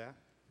consider that.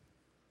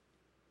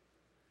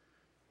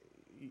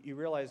 You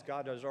realize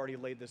God has already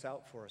laid this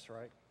out for us,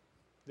 right?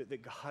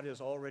 That God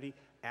has already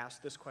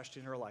asked this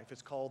question in our life.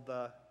 It's called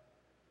the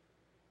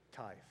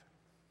tithe.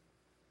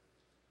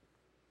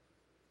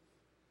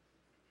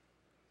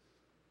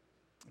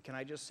 Can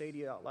I just say to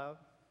you out loud,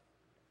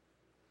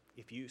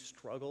 if you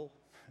struggle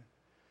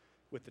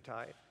with the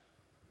tithe,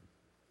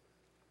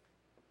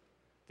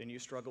 then you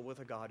struggle with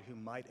a God who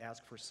might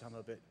ask for some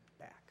of it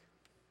back.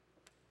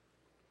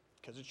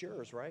 Because it's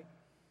yours, right?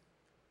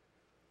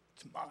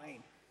 It's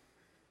mine.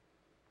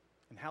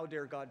 And how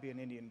dare God be an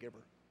Indian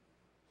giver?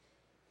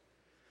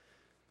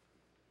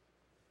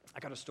 I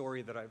got a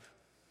story that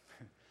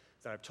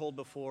I've told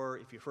before.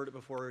 If you've heard it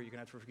before, you're going to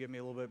have to forgive me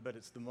a little bit, but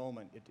it's the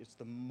moment. It's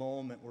the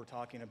moment we're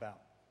talking about.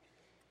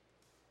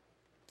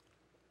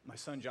 My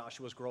son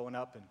Joshua was growing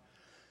up, and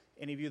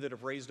any of you that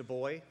have raised a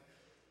boy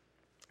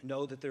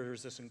know that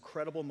there's this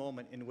incredible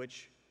moment in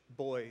which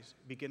boys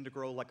begin to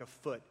grow like a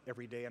foot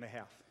every day and a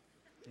half.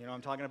 You know what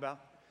I'm talking about?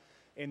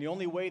 And the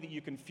only way that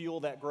you can fuel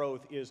that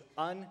growth is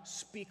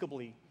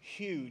unspeakably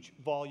huge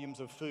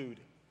volumes of food.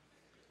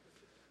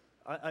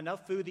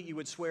 Enough food that you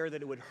would swear that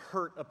it would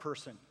hurt a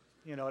person,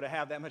 to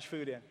have that much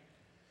food in.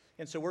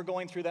 And so we're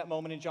going through that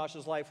moment in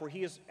Joshua's life where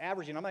he is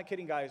averaging, I'm not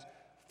kidding, guys,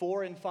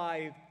 4 and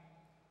 5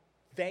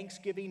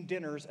 Thanksgiving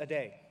dinners a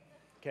day,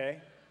 okay?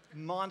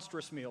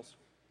 Monstrous meals.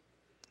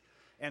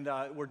 And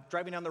we're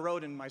driving down the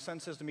road, and my son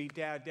says to me,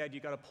 Dad, you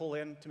got to pull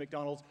in to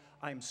McDonald's.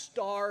 I'm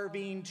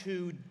starving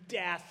to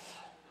death.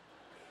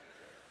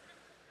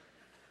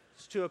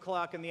 It's 2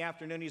 o'clock in the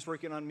afternoon. He's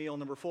working on meal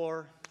number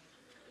 4.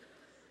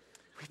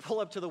 We pull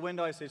up to the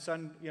window. I say,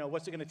 son,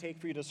 what's it going to take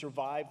for you to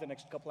survive the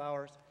next couple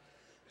hours?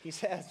 He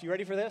says, you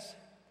ready for this?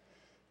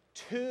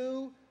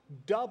 2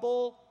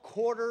 double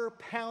quarter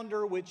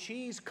pounder with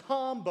cheese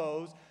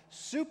combos.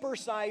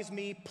 Supersize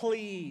me,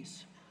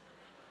 please.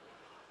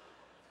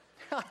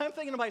 I'm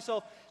thinking to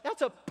myself,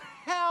 that's a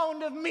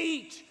pound of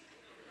meat.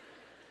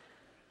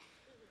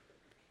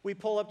 We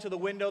pull up to the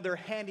window. They're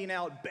handing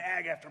out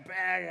bag after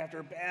bag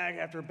after bag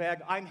after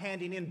bag. I'm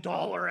handing in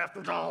dollar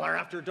after dollar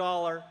after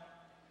dollar.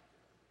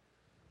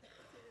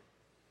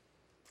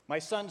 My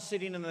son's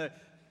sitting in the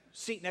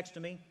seat next to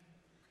me.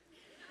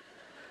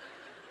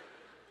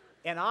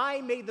 And I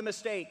made the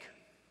mistake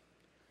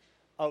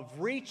of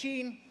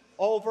reaching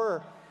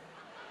over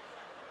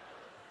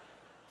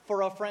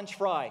for a French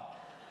fry.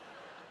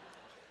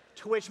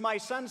 To which my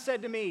son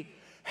said to me,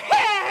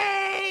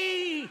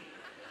 hey!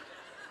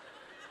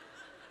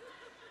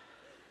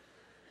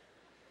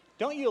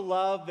 Don't you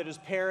love that as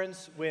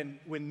parents, when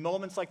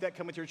moments like that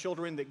come with your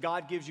children, that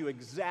God gives you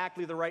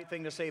exactly the right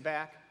thing to say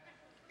back?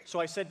 So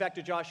I said back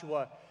to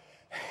Joshua,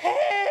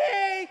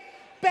 hey,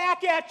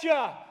 back at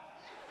ya!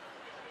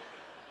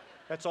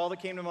 That's all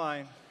that came to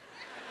mind.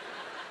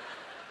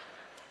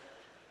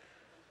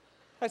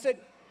 I said,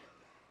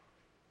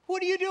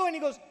 what are you doing? He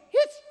goes,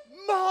 it's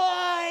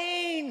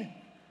mine!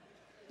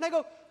 And I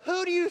go,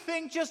 who do you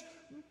think just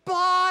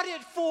bought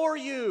it for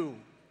you?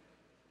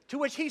 To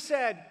which he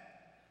said,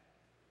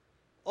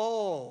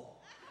 oh.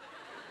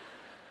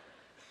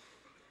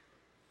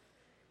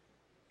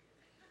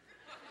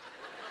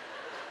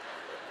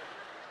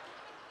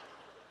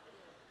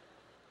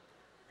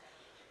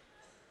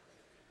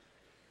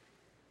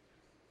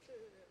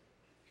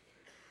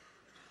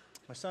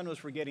 My son was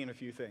forgetting a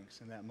few things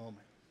in that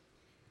moment.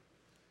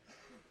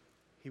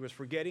 He was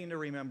forgetting to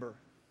remember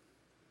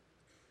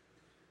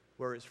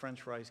where his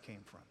French fries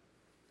came from.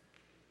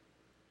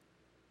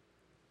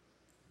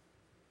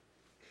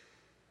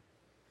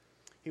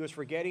 He was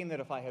forgetting that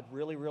if I had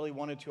really, really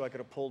wanted to, I could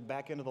have pulled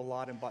back into the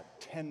lot and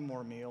bought 10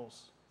 more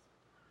meals.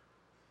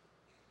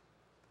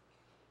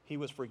 He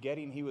was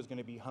forgetting he was going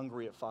to be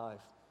hungry at 5.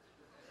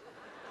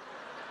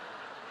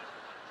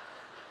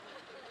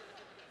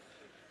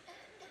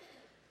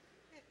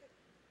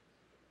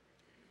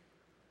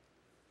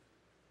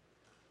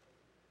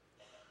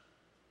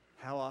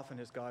 How often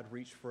has God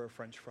reached for a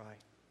French fry?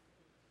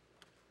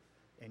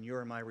 And your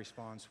and my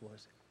response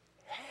was,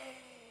 hey,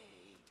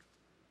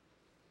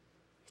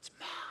 it's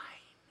mine.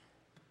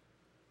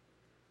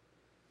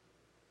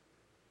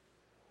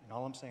 And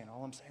all I'm saying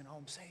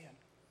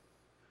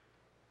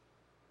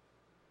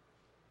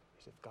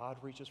Because if God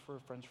reaches for a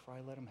French fry,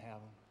 let him have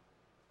them.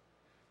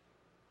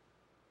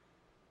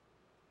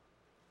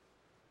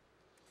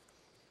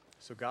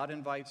 So God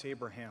invites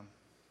Abraham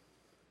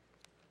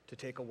to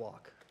take a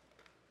walk,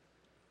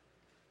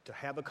 to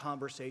have a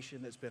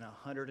conversation that's been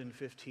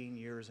 115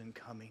 years in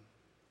coming,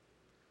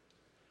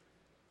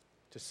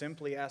 to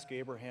simply ask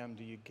Abraham,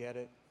 do you get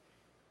it?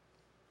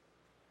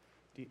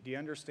 Do you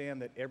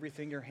understand that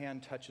everything your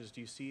hand touches,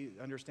 do you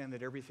understand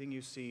that everything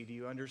you see, do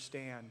you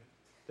understand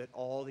that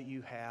all that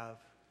you have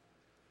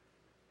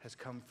has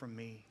come from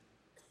me?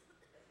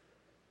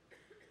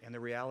 And the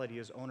reality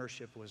is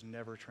ownership was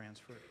never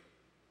transferred.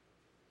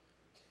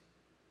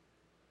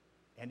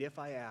 And if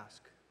I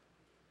ask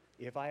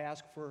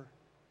for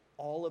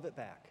all of it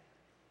back,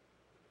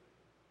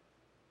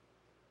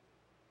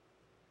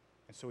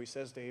 and so he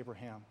says to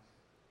Abraham,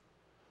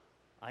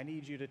 I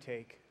need you to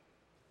take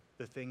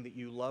the thing that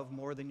you love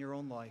more than your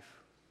own life,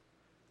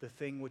 the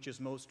thing which is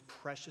most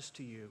precious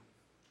to you.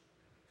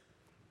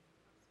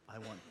 I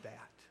want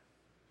that.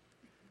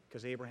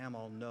 Because Abraham,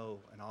 I'll know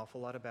an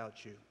awful lot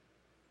about you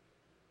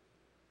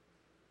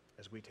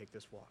as we take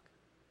this walk.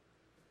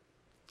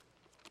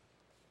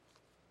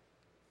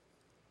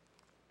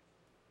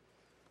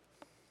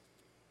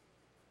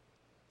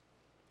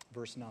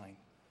 Verse 9.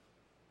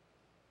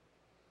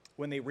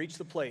 When they reached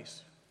the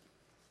place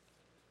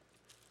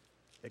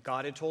that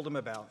God had told him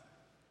about,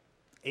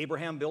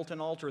 Abraham built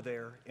an altar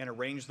there and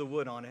arranged the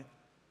wood on it.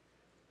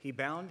 He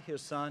bound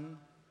his son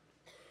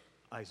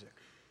Isaac,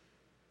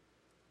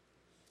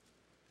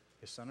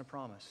 his son of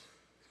promise,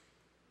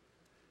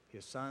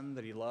 his son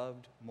that he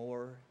loved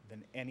more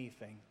than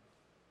anything,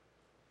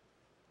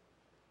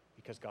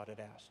 because God had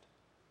asked.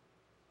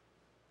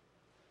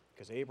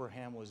 Because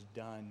Abraham was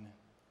done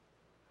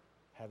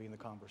having the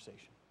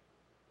conversation.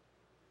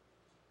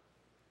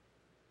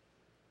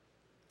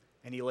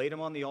 And he laid him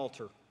on the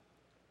altar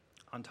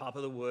on top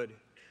of the wood.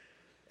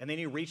 And then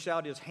he reached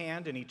out his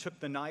hand and he took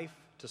the knife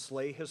to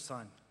slay his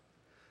son.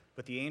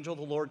 But the angel of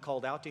the Lord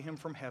called out to him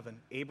from heaven,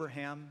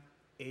 Abraham,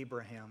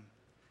 Abraham.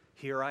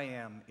 Here I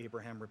am,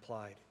 Abraham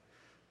replied.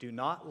 Do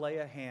not lay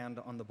a hand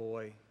on the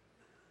boy.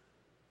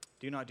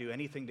 Do not do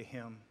anything to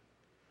him.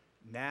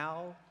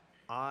 Now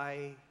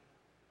I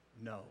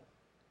know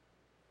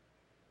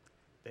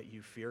that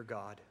you fear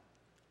God,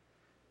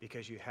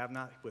 because you have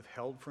not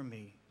withheld from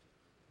me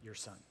your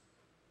son,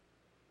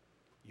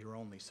 your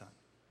only son.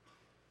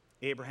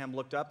 Abraham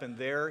looked up, and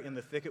there in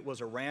the thicket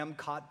was a ram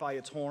caught by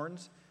its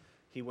horns.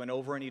 He went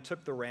over and he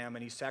took the ram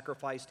and he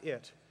sacrificed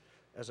it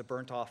as a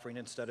burnt offering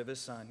instead of his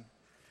son.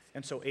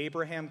 And so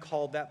Abraham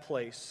called that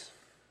place,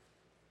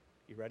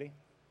 you ready?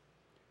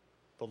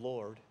 The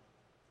Lord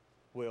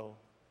will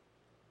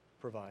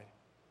provide.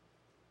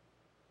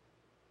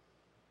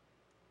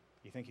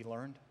 You think he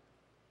learned?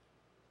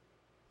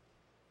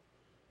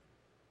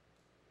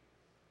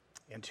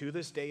 And to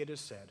this day it is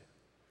said,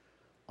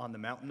 on the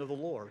mountain of the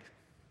Lord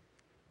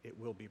it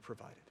will be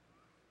provided.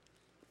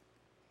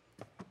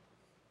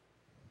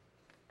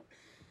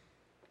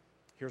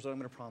 Here's what I'm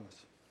going to promise.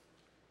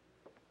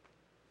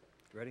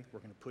 You ready? We're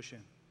going to push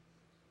in.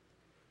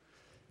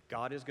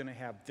 God is going to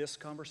have this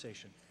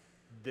conversation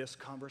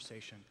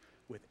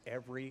with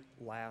every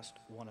last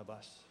one of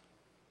us.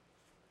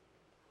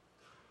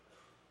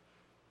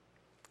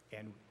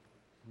 And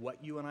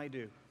what you and I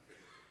do,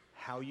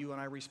 how you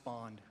and I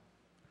respond,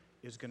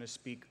 is going to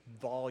speak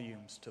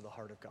volumes to the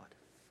heart of God.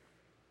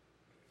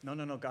 No,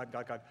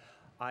 God.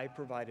 I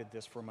provided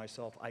this for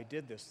myself. I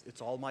did this.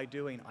 It's all my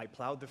doing. I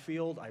plowed the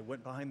field. I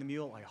went behind the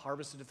mule. I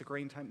harvested at the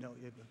grain time. No,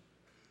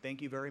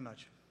 thank you very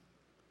much.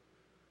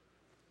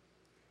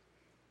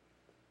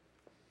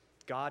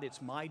 God,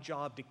 it's my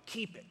job to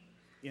keep it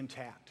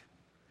intact.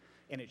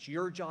 And it's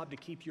your job to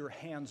keep your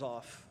hands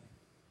off.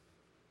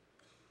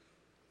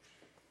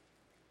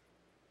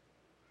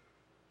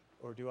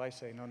 Or do I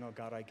say, no,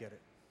 God, I get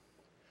it.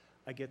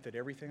 I get that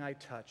everything I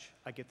touch,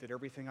 I get that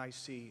everything I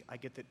see, I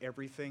get that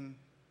everything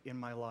in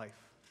my life,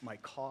 my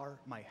car,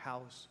 my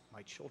house,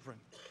 my children,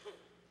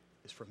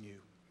 is from you.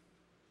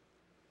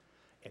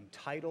 And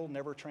title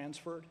never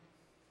transferred.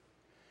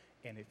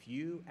 And if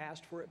you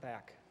asked for it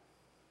back,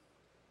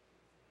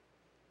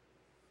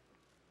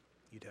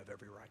 you'd have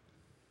every right.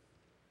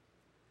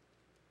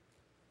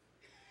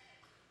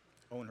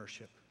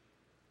 Ownership.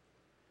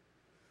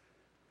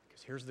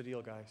 Because here's the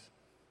deal, guys.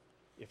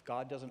 If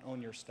God doesn't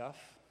own your stuff,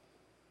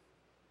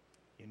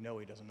 you know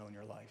he doesn't own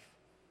your life.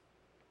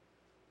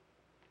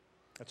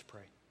 Let's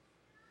pray.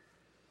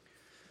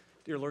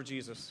 Dear Lord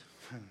Jesus,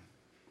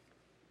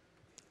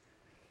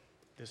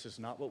 this is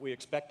not what we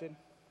expected.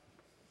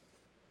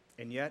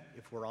 And yet,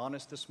 if we're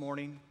honest this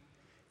morning,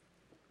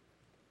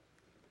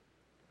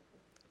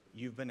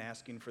 you've been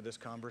asking for this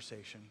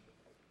conversation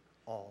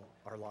all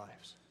our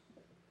lives.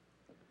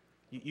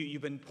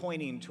 You've been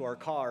pointing to our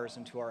cars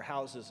and to our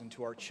houses and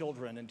to our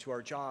children and to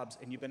our jobs,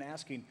 and you've been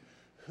asking,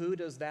 who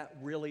does that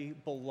really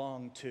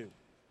belong to?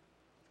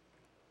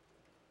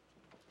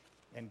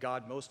 And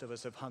God, most of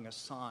us have hung a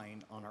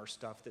sign on our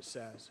stuff that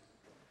says,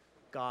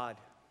 God,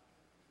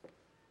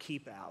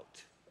 keep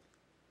out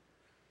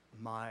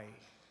my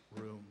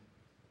room.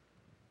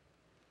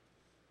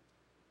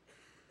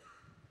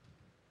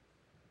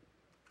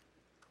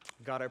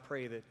 God, I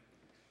pray that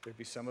there'd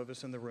be some of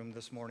us in the room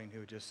this morning who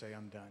would just say,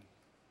 I'm done.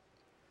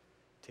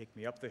 Take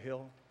me up the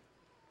hill.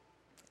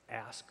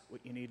 Ask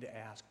what you need to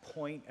ask.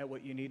 Point at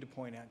what you need to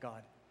point at,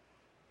 God.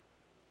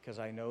 Because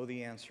I know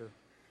the answer.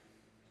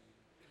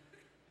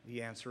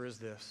 The answer is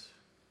this.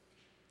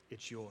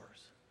 It's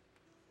yours.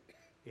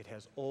 It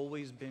has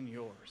always been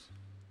yours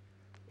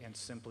and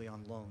simply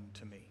on loan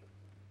to me.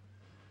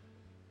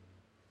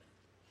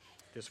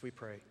 This we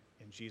pray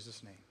in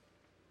Jesus' name.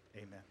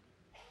 Amen.